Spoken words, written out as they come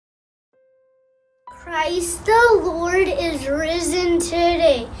Christ the Lord is risen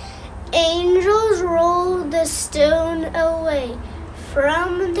today. Angels roll the stone away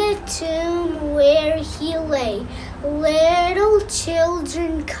from the tomb where he lay. Little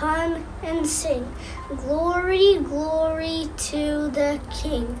children come and sing, glory, glory to the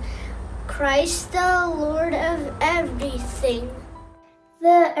King, Christ the Lord of everything.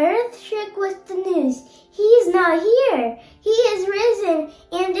 The earth shook with the news. He's not here. He is risen.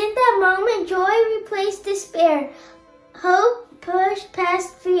 And in that moment, joy replaced despair. Hope pushed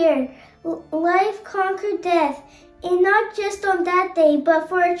past fear. Life conquered death. And not just on that day, but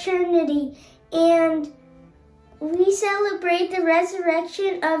for eternity. And we celebrate the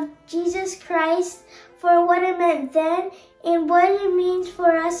resurrection of Jesus Christ for what it meant then and what it means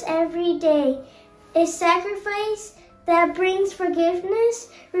for us every day. A sacrifice that brings forgiveness,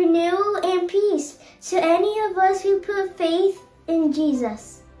 renewal, and peace to any of us who put faith in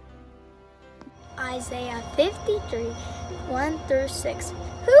Jesus. Isaiah 53, 1-6.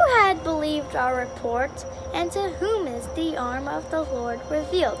 Who had believed our report, and to whom is the arm of the Lord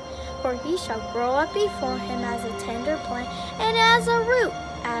revealed? For he shall grow up before him as a tender plant, and as a root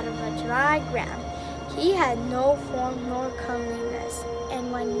out of a dry ground. He had no form nor comeliness,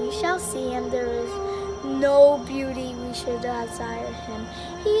 and when ye shall see him, there is no beauty we should desire him.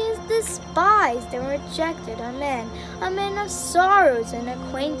 He is despised and rejected, a man of sorrows and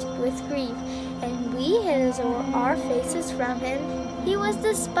acquainted with grief. And we hid our faces from him. He was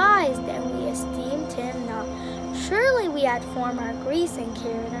despised, and we esteemed him not. Surely we had formed our griefs and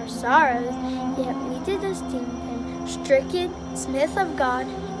carried our sorrows, yet we did esteem him stricken, smitten of God,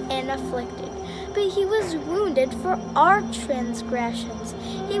 and afflicted. But he was wounded for our transgressions.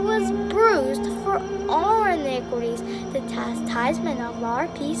 He was bruised for our iniquities. The chastisement of our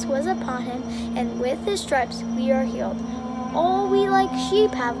peace was upon him, and with his stripes we are healed. All we like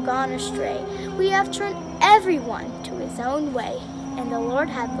sheep have gone astray. We have turned everyone to his own way, and the Lord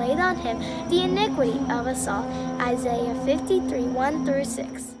hath laid on him the iniquity of us all. Isaiah 53,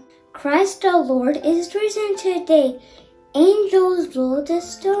 1-6. Christ the Lord is risen today. Angels roll the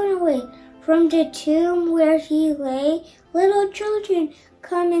stone away from the tomb where he lay. Little children,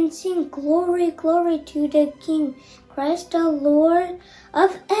 come and sing, glory, glory to the King, Christ the Lord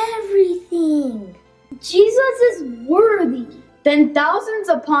of everything. Jesus is worthy. Then thousands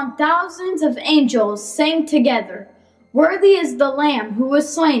upon thousands of angels sang together, worthy is the Lamb who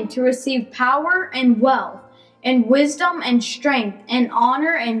was slain to receive power and wealth, and wisdom and strength, and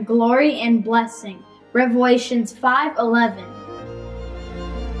honor and glory and blessing. Revelations 5:11.